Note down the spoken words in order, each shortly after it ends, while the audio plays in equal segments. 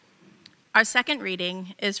Our second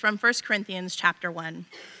reading is from 1 Corinthians chapter 1.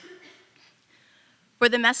 For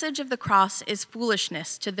the message of the cross is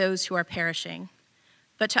foolishness to those who are perishing,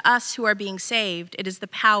 but to us who are being saved, it is the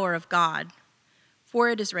power of God. For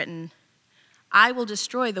it is written, I will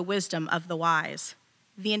destroy the wisdom of the wise.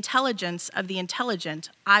 The intelligence of the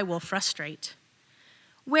intelligent I will frustrate.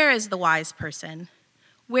 Where is the wise person?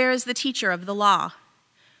 Where is the teacher of the law?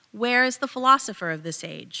 Where is the philosopher of this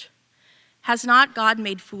age? Has not God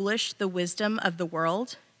made foolish the wisdom of the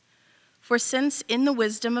world? For since in the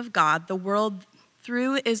wisdom of God, the world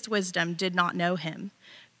through his wisdom did not know him,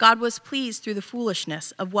 God was pleased through the foolishness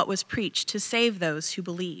of what was preached to save those who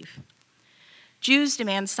believe. Jews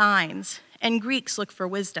demand signs, and Greeks look for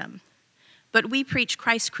wisdom. But we preach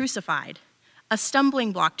Christ crucified, a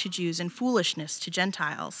stumbling block to Jews and foolishness to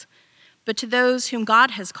Gentiles. But to those whom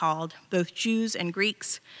God has called, both Jews and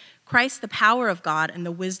Greeks, Christ the power of God and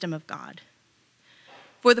the wisdom of God.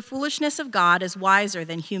 For the foolishness of God is wiser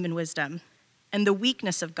than human wisdom, and the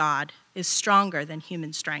weakness of God is stronger than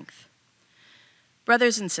human strength.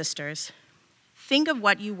 Brothers and sisters, think of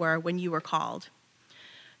what you were when you were called.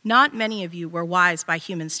 Not many of you were wise by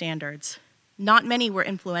human standards. Not many were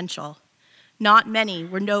influential. Not many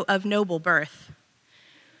were of noble birth.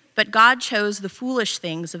 But God chose the foolish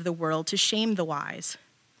things of the world to shame the wise.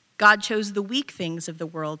 God chose the weak things of the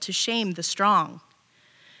world to shame the strong.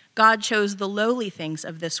 God chose the lowly things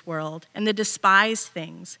of this world and the despised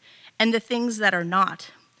things and the things that are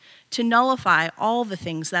not, to nullify all the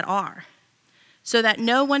things that are, so that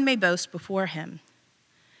no one may boast before him.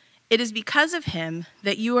 It is because of him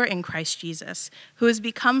that you are in Christ Jesus, who has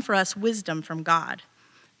become for us wisdom from God.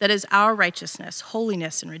 That is our righteousness,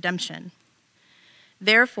 holiness, and redemption.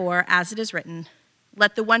 Therefore, as it is written,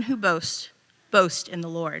 let the one who boasts, boast in the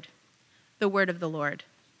Lord. The word of the Lord.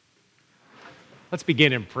 Let's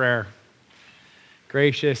begin in prayer.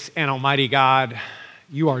 Gracious and almighty God,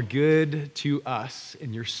 you are good to us,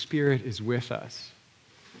 and your Spirit is with us.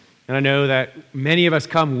 And I know that many of us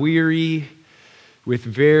come weary with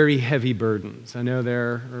very heavy burdens. I know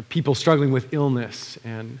there are people struggling with illness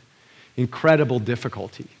and incredible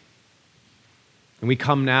difficulty. And we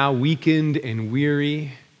come now weakened and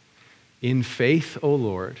weary in faith, O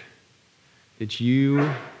Lord, that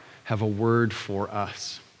you have a word for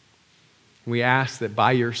us. We ask that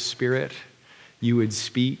by your Spirit you would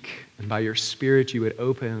speak, and by your Spirit you would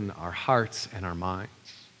open our hearts and our minds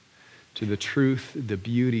to the truth, the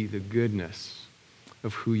beauty, the goodness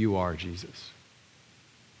of who you are, Jesus.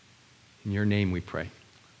 In your name we pray.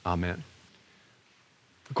 Amen.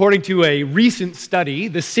 According to a recent study,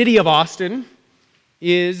 the city of Austin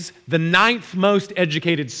is the 9th most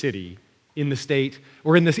educated city in the state,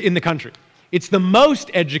 or in the country. It's the most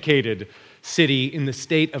educated city in the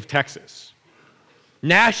state of Texas.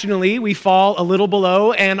 Nationally, we fall a little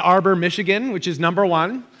below Ann Arbor, Michigan, which is number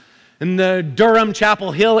 1, and the Durham,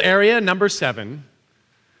 Chapel Hill area, number 7.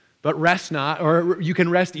 But rest not, or you can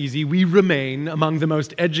rest easy, we remain among the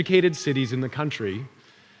most educated cities in the country,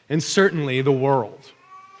 and certainly the world.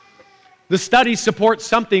 The study supports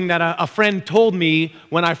something that a friend told me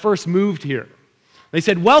when I first moved here. They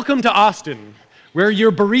said, welcome to Austin, where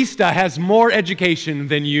your barista has more education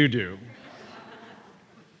than you do.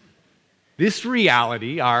 This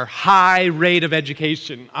reality, our high rate of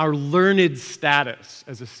education, our learned status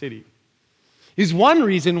as a city, is one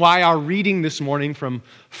reason why our reading this morning from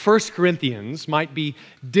 1 Corinthians might be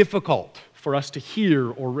difficult for us to hear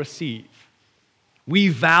or receive. We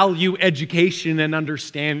value education and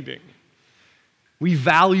understanding. We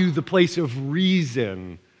value the place of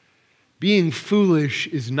reason. Being foolish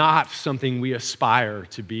is not something we aspire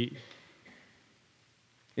to be.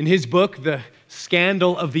 In his book, The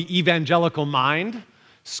Scandal of the Evangelical Mind,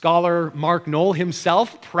 scholar Mark Knoll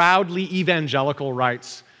himself, proudly evangelical,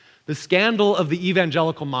 writes, the scandal of the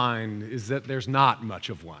evangelical mind is that there's not much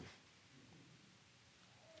of one.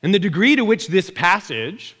 And the degree to which this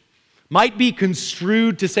passage might be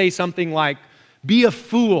construed to say something like, be a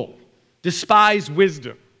fool, despise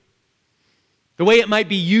wisdom, the way it might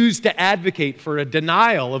be used to advocate for a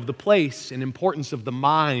denial of the place and importance of the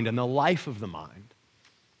mind and the life of the mind,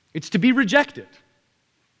 it's to be rejected.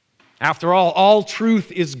 After all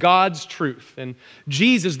truth is God's truth, and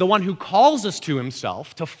Jesus, the one who calls us to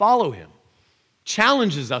himself to follow him,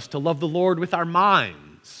 challenges us to love the Lord with our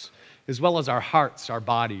minds, as well as our hearts, our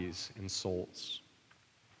bodies, and souls.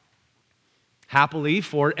 Happily,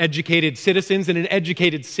 for educated citizens in an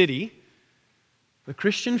educated city, the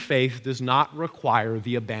Christian faith does not require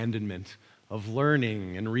the abandonment of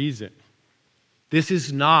learning and reason. This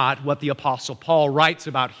is not what the Apostle Paul writes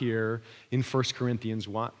about here in 1 Corinthians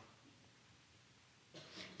 1.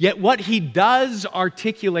 Yet what he does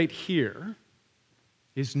articulate here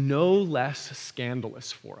is no less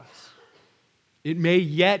scandalous for us. It may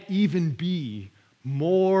yet even be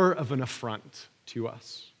more of an affront to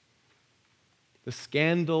us. The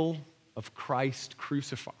scandal of Christ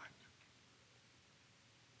crucified.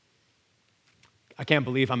 I can't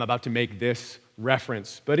believe I'm about to make this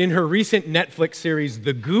reference, but in her recent Netflix series,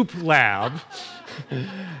 The Goop Lab,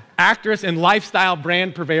 actress and lifestyle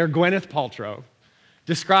brand purveyor Gwyneth Paltrow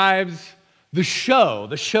describes the show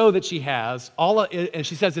that she has, and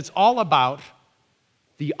she says it's all about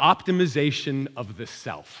the optimization of the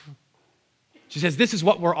self. She says this is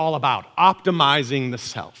what we're all about, optimizing the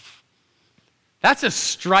self. That's a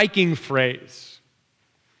striking phrase.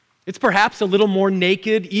 It's perhaps a little more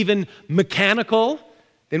naked, even mechanical,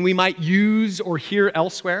 than we might use or hear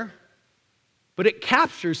elsewhere, but it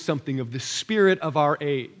captures something of the spirit of our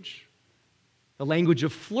age, the language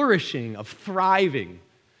of flourishing, of thriving,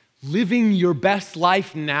 living your best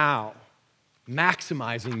life now,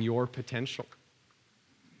 maximizing your potential.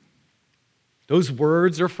 Those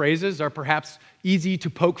words or phrases are perhaps easy to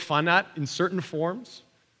poke fun at in certain forms,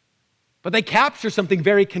 but they capture something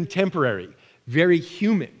very contemporary, very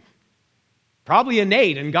human, probably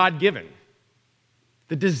innate and God-given.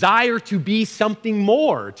 The desire to be something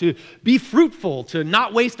more, to be fruitful, to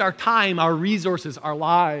not waste our time, our resources, our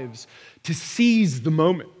lives, to seize the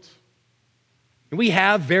moment. And we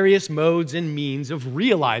have various modes and means of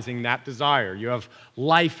realizing that desire. You have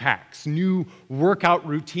life hacks, new workout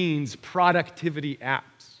routines, productivity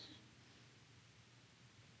apps.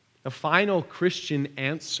 The final Christian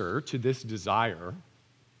answer to this desire,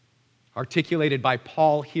 articulated by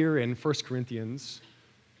Paul here in 1 Corinthians,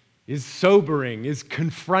 is sobering, is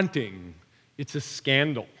confronting. It's a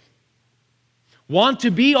scandal. Want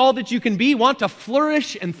to be all that you can be, want to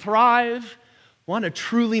flourish and thrive, want to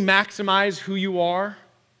truly maximize who you are?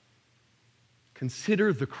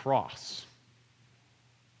 Consider the cross.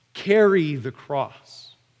 Carry the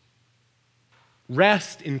cross.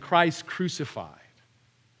 Rest in Christ crucified.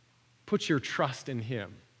 Put your trust in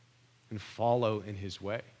Him and follow in His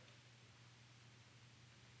way.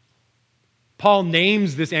 Paul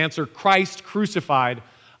names this answer, Christ crucified,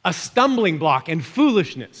 a stumbling block and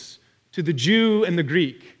foolishness to the Jew and the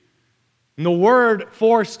Greek. And the word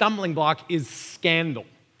for stumbling block is scandal.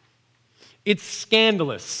 It's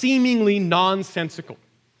scandalous, seemingly nonsensical.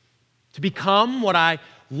 To become what I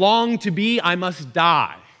long to be, I must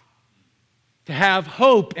die. To have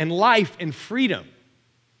hope and life and freedom,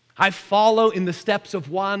 I follow in the steps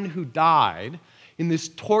of one who died in this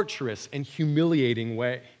torturous and humiliating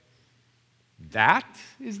way. That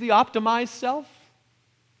is the optimized self?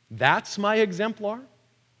 That's my exemplar?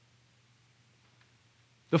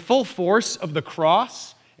 The full force of the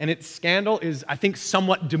cross and its scandal is, I think,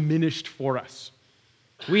 somewhat diminished for us.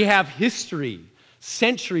 We have history,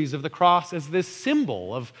 centuries of the cross as this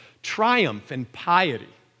symbol of triumph and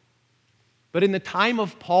piety. But in the time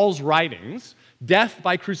of Paul's writings, death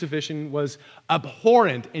by crucifixion was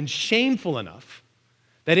abhorrent and shameful enough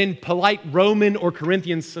that in polite Roman or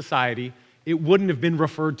Corinthian society, it wouldn't have been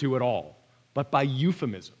referred to at all, but by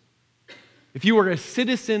euphemism. If you were a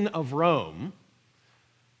citizen of Rome,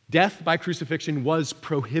 death by crucifixion was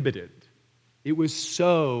prohibited. It was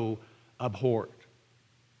so abhorred.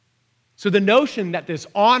 So the notion that this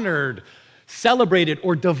honored, celebrated,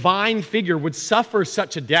 or divine figure would suffer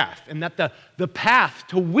such a death, and that the path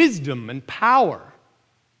to wisdom and power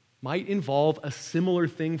might involve a similar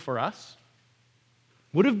thing for us,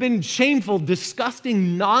 would have been shameful,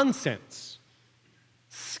 disgusting nonsense.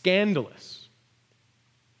 Scandalous.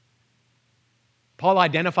 Paul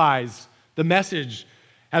identifies the message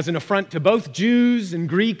as an affront to both Jews and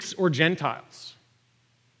Greeks or Gentiles.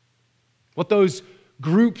 What those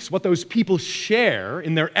groups, what those people share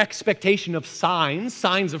in their expectation of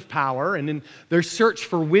signs of power, and in their search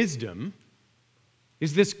for wisdom,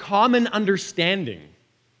 is this common understanding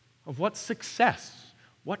of what success,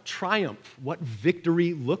 what triumph, what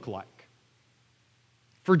victory look like.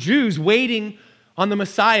 For Jews waiting on the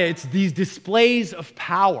Messiah, it's these displays of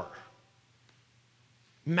power,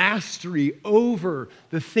 mastery over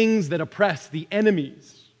the things that oppress, the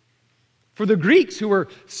enemies. For the Greeks who were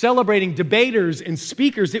celebrating debaters and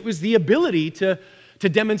speakers, it was the ability to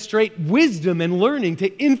demonstrate wisdom and learning,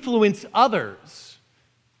 to influence others.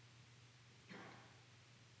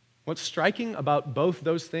 What's striking about both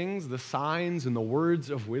those things, the signs and the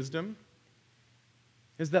words of wisdom,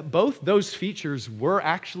 is that both those features were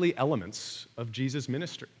actually elements of Jesus'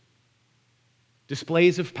 ministry.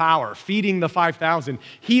 Displays of power, feeding the 5,000,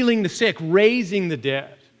 healing the sick, raising the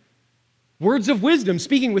dead. Words of wisdom,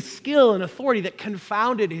 speaking with skill and authority that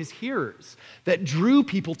confounded his hearers, that drew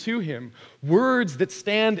people to him. Words that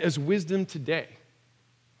stand as wisdom today.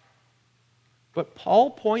 But Paul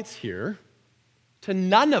points here to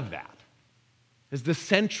none of that as the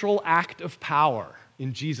central act of power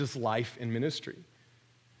in Jesus' life and ministry.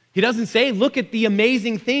 He doesn't say, look at the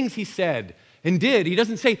amazing things he said and did. He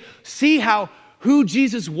doesn't say, see how who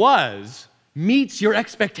Jesus was meets your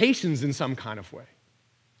expectations in some kind of way.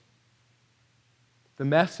 The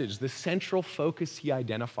message, the central focus he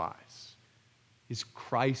identifies is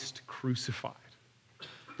Christ crucified,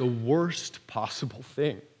 the worst possible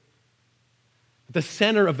thing. The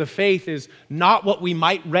center of the faith is not what we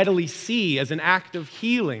might readily see as an act of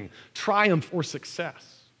healing, triumph, or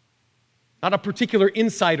success. Not a particular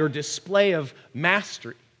insight or display of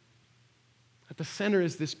mastery. At the center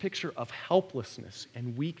is this picture of helplessness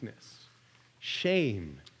and weakness,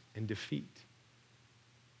 shame and defeat.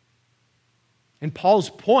 And Paul's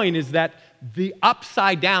point is that the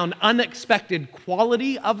upside down, unexpected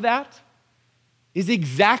quality of that is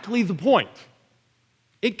exactly the point.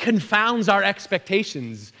 It confounds our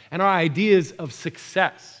expectations and our ideas of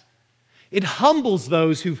success. It humbles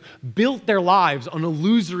those who've built their lives on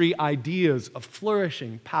illusory ideas of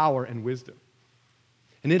flourishing, power, and wisdom.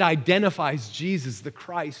 And it identifies Jesus, the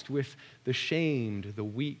Christ, with the shamed, the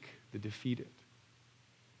weak, the defeated.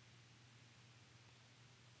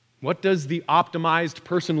 What does the optimized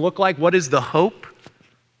person look like? What is the hope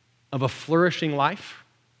of a flourishing life?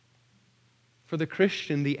 For the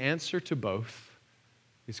Christian, the answer to both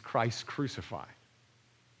is Christ crucified.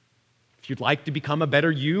 If you'd like to become a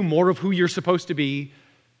better you, more of who you're supposed to be,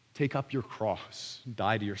 take up your cross,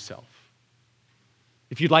 die to yourself.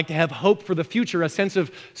 If you'd like to have hope for the future, a sense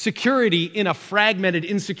of security in a fragmented,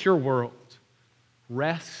 insecure world,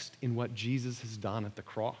 rest in what Jesus has done at the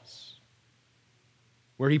cross,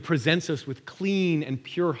 where he presents us with clean and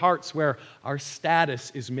pure hearts, where our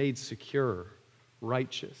status is made secure,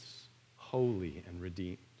 righteous, holy, and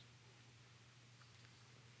redeemed.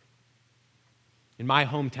 In my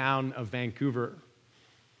hometown of Vancouver,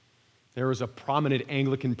 there was a prominent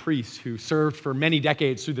Anglican priest who served for many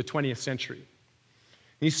decades through the 20th century.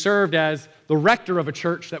 He served as the rector of a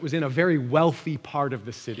church that was in a very wealthy part of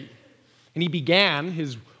the city. And he began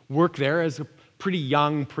his work there as a pretty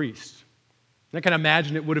young priest. And I can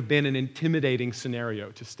imagine it would have been an intimidating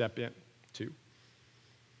scenario to step into.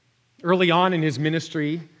 Early on in his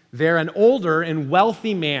ministry, there an older and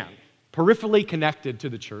wealthy man, peripherally connected to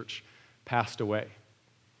the church, passed away.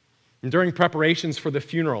 And during preparations for the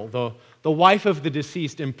funeral, the wife of the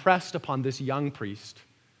deceased impressed upon this young priest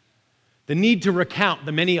the need to recount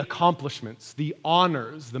the many accomplishments, the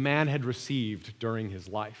honors the man had received during his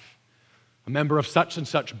life. A member of such and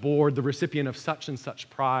such board, the recipient of such and such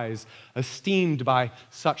prize, esteemed by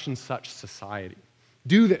such and such society.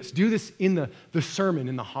 Do this in the sermon,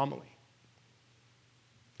 in the homily.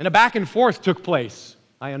 And a back and forth took place,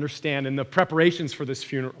 I understand, in the preparations for this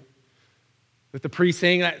funeral. With the priest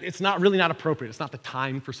saying that it's not appropriate. It's not the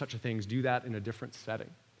time for such a thing. Do that in a different setting.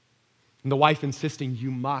 And the wife insisting,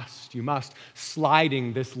 you must,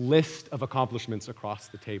 sliding this list of accomplishments across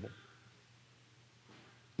the table.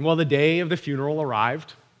 And well, the day of the funeral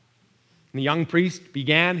arrived, and the young priest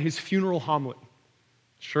began his funeral homily,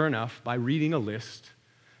 sure enough, by reading a list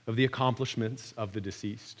of the accomplishments of the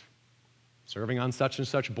deceased. Serving on such and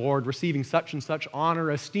such board, receiving such and such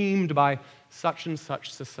honor, esteemed by such and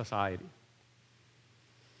such society.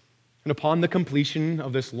 And upon the completion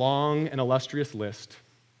of this long and illustrious list,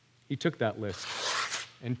 he took that list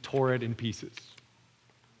and tore it in pieces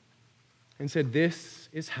and said, this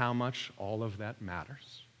is how much all of that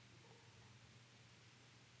matters.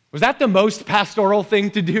 Was that the most pastoral thing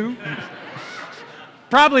to do?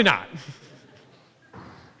 Probably not.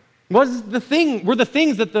 Were the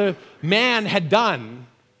things that the man had done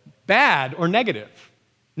bad or negative?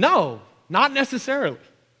 No, not necessarily.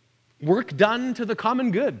 Work done to the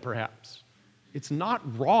common good, perhaps. It's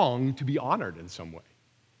not wrong to be honored in some way.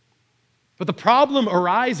 But the problem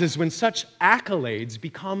arises when such accolades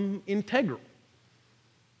become integral.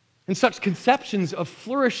 And such conceptions of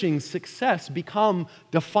flourishing success become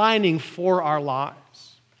defining for our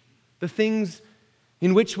lives. The things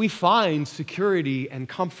in which we find security and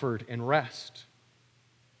comfort and rest.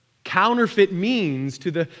 Counterfeit means to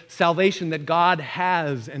the salvation that God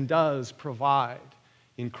has and does provide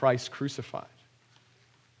in Christ crucified.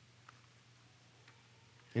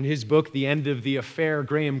 In his book, The End of the Affair,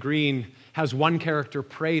 Graham Greene has one character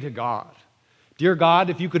pray to God, dear God,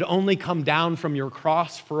 if you could only come down from your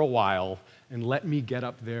cross for a while and let me get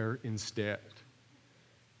up there instead.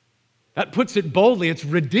 That puts it boldly, it's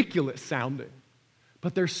ridiculous sounding.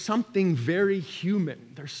 But there's something very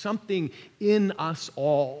human. There's something in us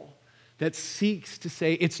all that seeks to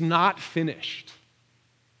say, it's not finished.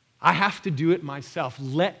 I have to do it myself.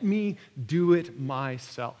 Let me do it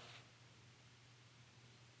myself.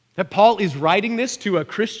 That Paul is writing this to a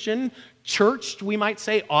Christian church, we might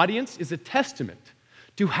say, audience, is a testament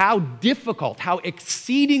to how difficult, how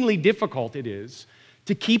exceedingly difficult it is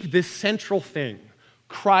to keep this central thing,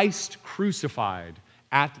 Christ crucified,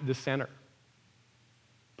 at the center.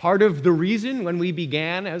 Part of the reason when we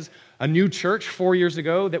began as a new church 4 years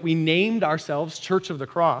ago that we named ourselves Church of the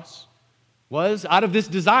Cross was out of this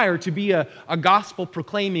desire to be a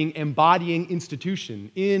gospel-proclaiming, embodying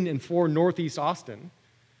institution in and for Northeast Austin.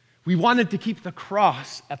 We wanted to keep the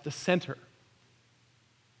cross at the center.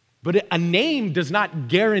 But a name does not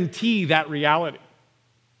guarantee that reality.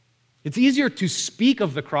 It's easier to speak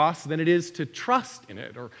of the cross than it is to trust in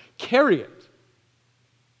it or carry it.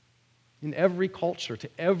 In every culture, to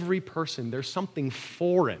every person, there's something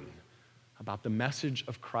foreign about the message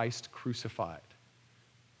of Christ crucified.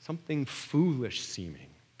 Something foolish seeming,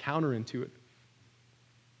 counterintuitive.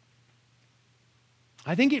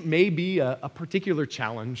 I think it may be a particular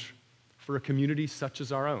challenge for a community such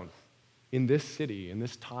as our own, in this city, in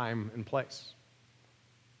this time and place.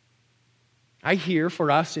 I hear for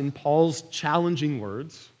us in Paul's challenging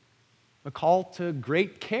words a call to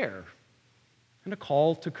great care and a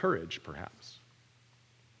call to courage, perhaps.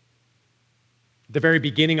 At the very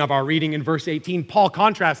beginning of our reading in verse 18, Paul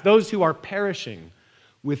contrasts those who are perishing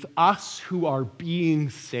with us who are being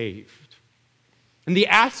saved. And the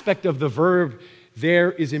aspect of the verb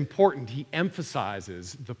there is important. He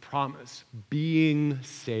emphasizes the promise, being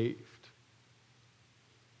saved.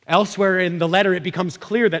 Elsewhere in the letter, it becomes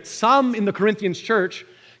clear that some in the Corinthians church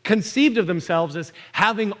conceived of themselves as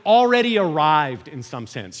having already arrived in some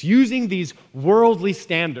sense, using these worldly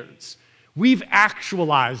standards. We've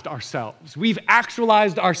actualized ourselves. We've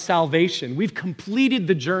actualized our salvation. We've completed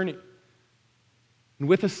the journey. And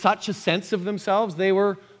with such a sense of themselves, they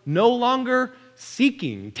were no longer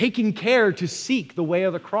taking care to seek the way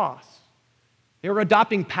of the cross. They were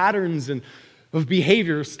adopting patterns of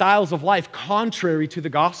behavior, styles of life contrary to the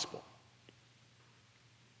gospel.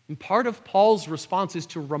 And part of Paul's response is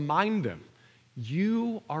to remind them,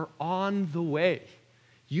 you are on the way.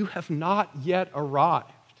 You have not yet arrived.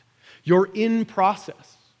 You're in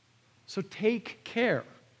process. So take care.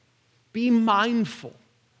 Be mindful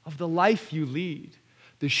of the life you lead,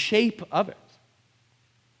 the shape of it.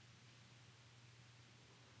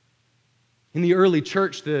 In the early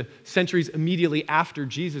church, the centuries immediately after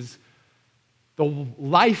Jesus, the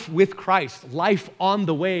life with Christ, life on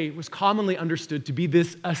the way, was commonly understood to be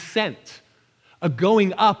this ascent, a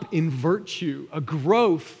going up in virtue, a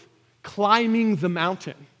growth, climbing the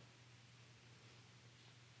mountain.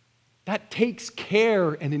 That takes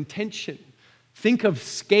care and intention. Think of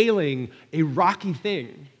scaling a rocky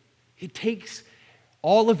thing. It takes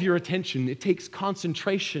all of your attention. It takes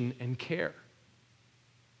concentration and care.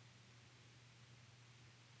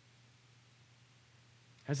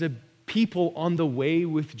 As a people on the way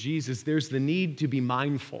with Jesus, there's the need to be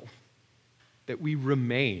mindful that we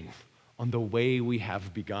remain on the way we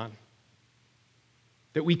have begun,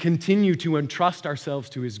 that we continue to entrust ourselves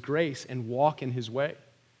to His grace and walk in His way.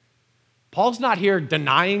 Paul's not here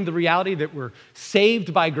denying the reality that we're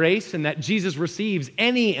saved by grace and that Jesus receives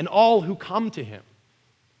any and all who come to Him.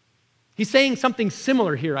 He's saying something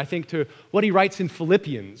similar here, I think, to what he writes in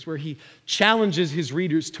Philippians, where he challenges his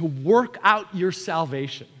readers to work out your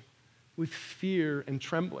salvation with fear and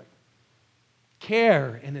trembling,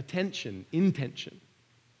 care and attention, intention,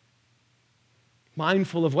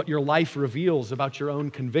 mindful of what your life reveals about your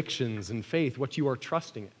own convictions and faith, what you are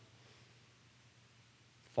trusting in,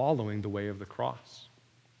 following the way of the cross.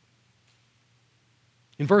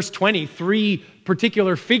 In verse 20, 3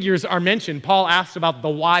 particular figures are mentioned. Paul asks about the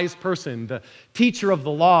wise person, the teacher of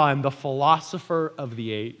the law, and the philosopher of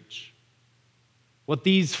the age. What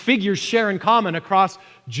these figures share in common across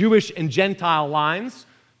Jewish and Gentile lines,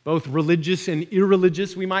 both religious and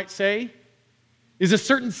irreligious, we might say, is a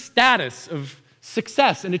certain status of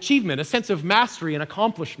success and achievement, a sense of mastery and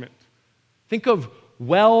accomplishment. Think of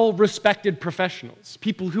well-respected professionals,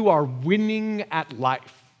 people who are winning at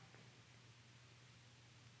life.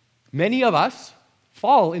 Many of us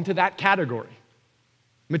fall into that category.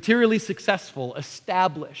 Materially successful,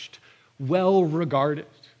 established, well-regarded.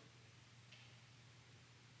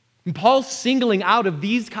 And Paul's singling out of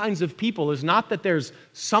these kinds of people is not that there's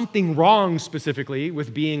something wrong specifically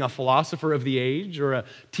with being a philosopher of the age or a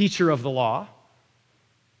teacher of the law.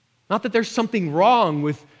 Not that there's something wrong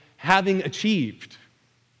with having achieved.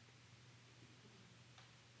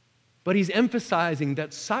 But he's emphasizing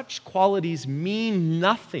that such qualities mean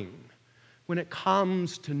nothing when it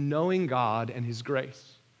comes to knowing God and his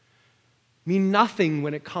grace. Mean nothing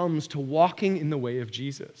when it comes to walking in the way of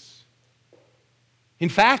Jesus. In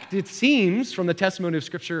fact, it seems from the testimony of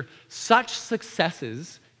Scripture, such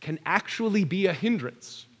successes can actually be a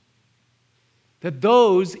hindrance. That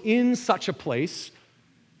those in such a place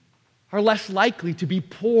are less likely to be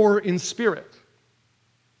poor in spirit.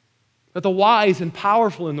 That the wise and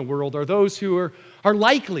powerful in the world are those who are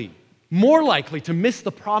more likely to miss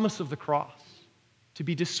the promise of the cross, to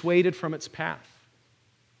be dissuaded from its path.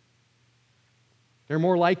 They're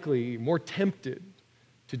more likely, more tempted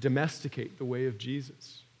to domesticate the way of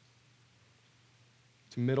Jesus,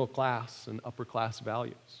 to middle class and upper class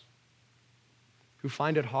values, who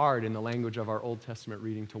find it hard, in the language of our Old Testament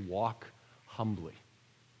reading, to walk humbly.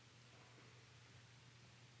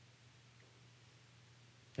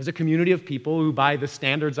 As a community of people who, by the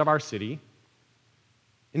standards of our city,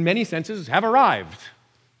 in many senses have arrived,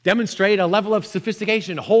 demonstrate a level of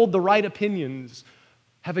sophistication, hold the right opinions,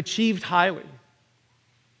 have achieved highly.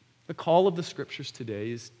 The call of the Scriptures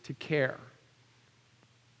today is to care,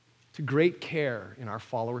 to great care in our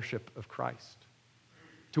followership of Christ,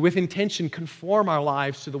 to with intention conform our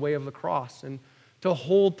lives to the way of the cross, and to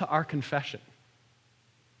hold to our confession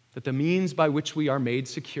that the means by which we are made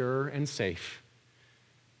secure and safe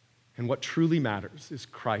and what truly matters is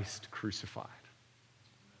Christ crucified.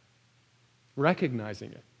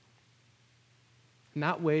 Recognizing it. And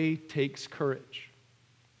that way takes courage.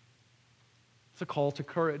 It's a call to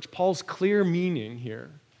courage. Paul's clear meaning here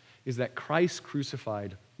is that Christ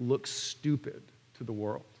crucified looks stupid to the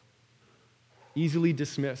world. Easily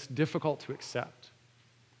dismissed, difficult to accept.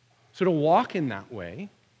 So to walk in that way,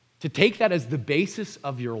 to take that as the basis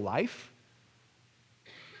of your life,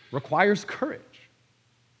 requires courage.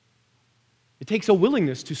 It takes a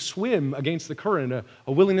willingness to swim against the current,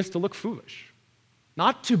 a willingness to look foolish.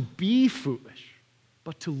 Not to be foolish,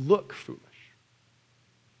 but to look foolish.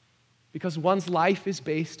 Because one's life is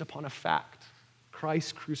based upon a fact,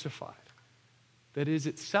 Christ crucified, that is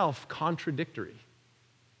itself contradictory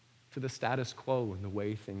to the status quo and the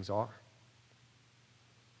way things are.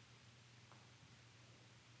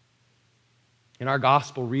 In our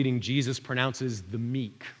gospel reading, Jesus pronounces the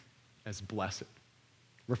meek as blessed.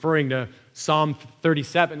 Referring to Psalm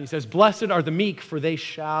 37, he says, "Blessed are the meek, for they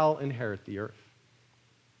shall inherit the earth."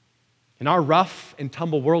 In our rough and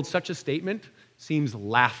tumble world, such a statement seems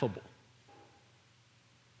laughable.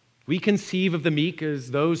 We conceive of the meek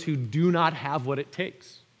as those who do not have what it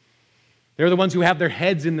takes. They're the ones who have their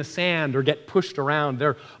heads in the sand or get pushed around.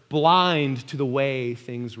 They're blind to the way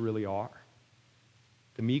things really are.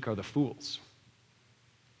 The meek are the fools.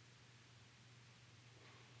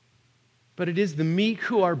 But it is the meek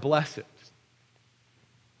who are blessed.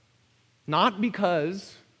 Not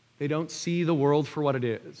because they don't see the world for what it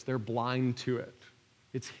is. They're blind to it.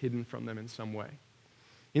 It's hidden from them in some way.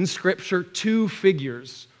 In Scripture, two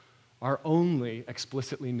figures are only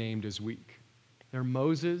explicitly named as weak. They're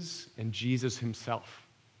Moses and Jesus himself.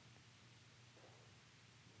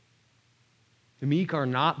 The meek are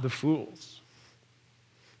not the fools.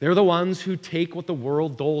 They're the ones who take what the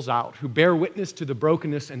world doles out, who bear witness to the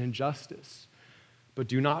brokenness and injustice, but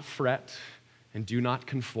do not fret and do not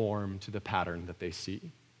conform to the pattern that they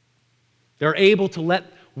see. They're able to let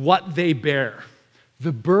what they bear,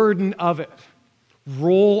 the burden of it,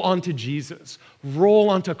 roll onto Jesus, roll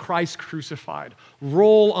onto Christ crucified,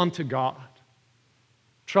 roll onto God,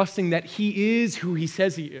 trusting that He is who He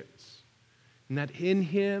says He is, and that in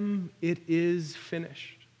Him it is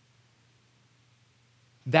finished.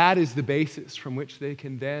 That is the basis from which they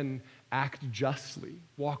can then act justly,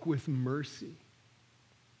 walk with mercy.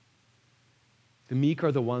 The meek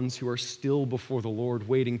are the ones who are still before the Lord,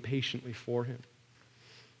 waiting patiently for Him.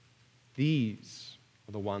 These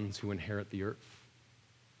are the ones who inherit the earth.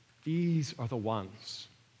 These are the ones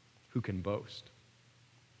who can boast.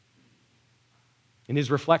 In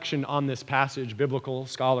his reflection on this passage, biblical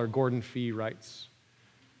scholar Gordon Fee writes,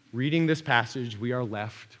 "Reading this passage, we are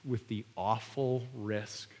left with the awful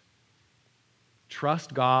risk.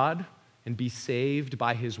 Trust God and be saved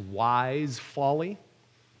by His wise folly,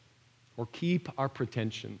 or keep our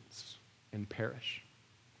pretensions and perish.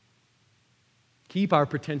 Keep our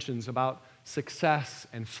pretensions about success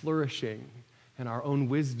and flourishing and our own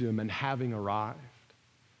wisdom and having arrived,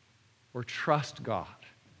 or trust God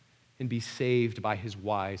and be saved by His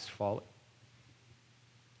wise folly."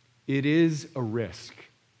 It is a risk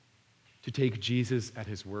to take Jesus at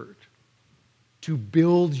His word, to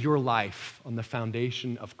build your life on the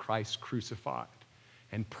foundation of Christ crucified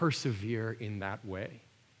and persevere in that way.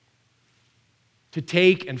 To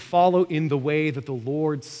take and follow in the way that the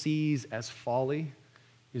Lord sees as folly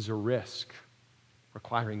is a risk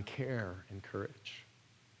requiring care and courage.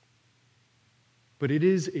 But it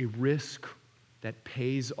is a risk that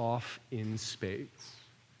pays off in spades.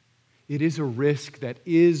 It is a risk that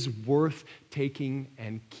is worth taking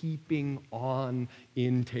and keeping on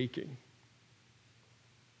in taking.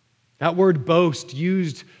 That word boast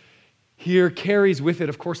used here carries with it,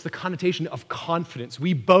 of course, the connotation of confidence.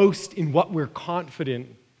 We boast in what we're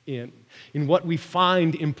confident in what we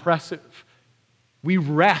find impressive. We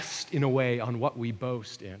rest, in a way, on what we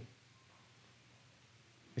boast in.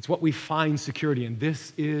 It's what we find security in.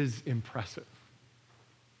 This is impressive.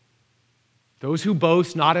 Those who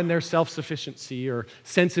boast not in their self-sufficiency or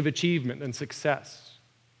sense of achievement and success,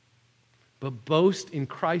 but boast in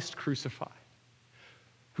Christ crucified,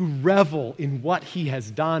 who revel in what he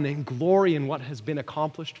has done and glory in what has been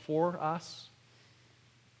accomplished for us,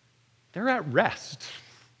 they're at rest.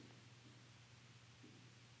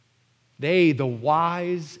 They, the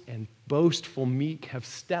wise and boastful meek, have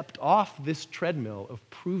stepped off this treadmill of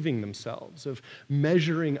proving themselves, of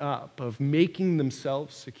measuring up, of making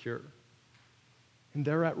themselves secure. And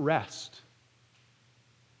they're at rest.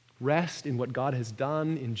 Rest in what God has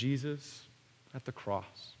done in Jesus at the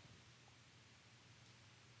cross.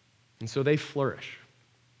 And so they flourish.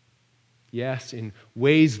 Yes, in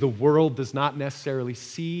ways the world does not necessarily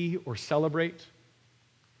see or celebrate,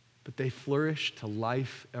 but they flourish to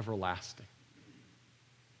life everlasting.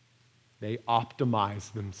 They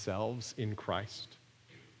optimize themselves in Christ,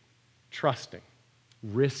 trusting,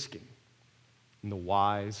 risking in the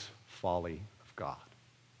wise folly of God.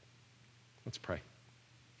 Let's pray.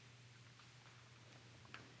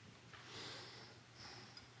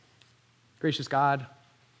 Gracious God,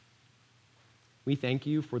 we thank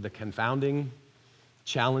you for the confounding,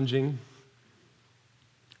 challenging,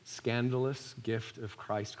 scandalous gift of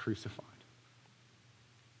Christ crucified.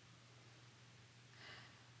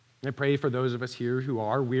 I pray for those of us here who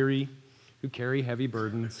are weary, who carry heavy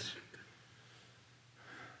burdens,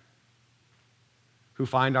 who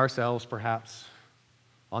find ourselves perhaps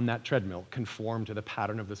on that treadmill, conformed to the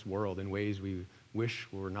pattern of this world in ways we wish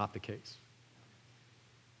were not the case.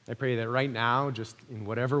 I pray that right now, just in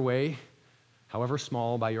whatever way, however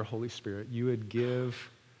small, by your Holy Spirit, you would give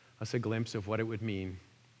us a glimpse of what it would mean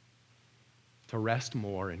to rest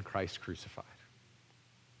more in Christ crucified,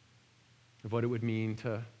 of what it would mean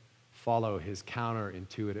to follow his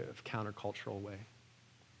counterintuitive, countercultural way.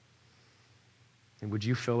 And would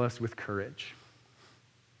you fill us with courage?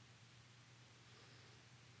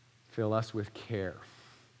 Fill us with care,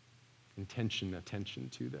 attention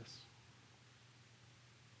to this,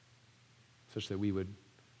 such that we would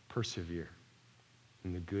persevere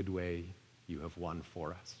in the good way you have won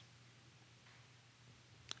for us.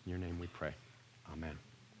 In your name we pray. Amen.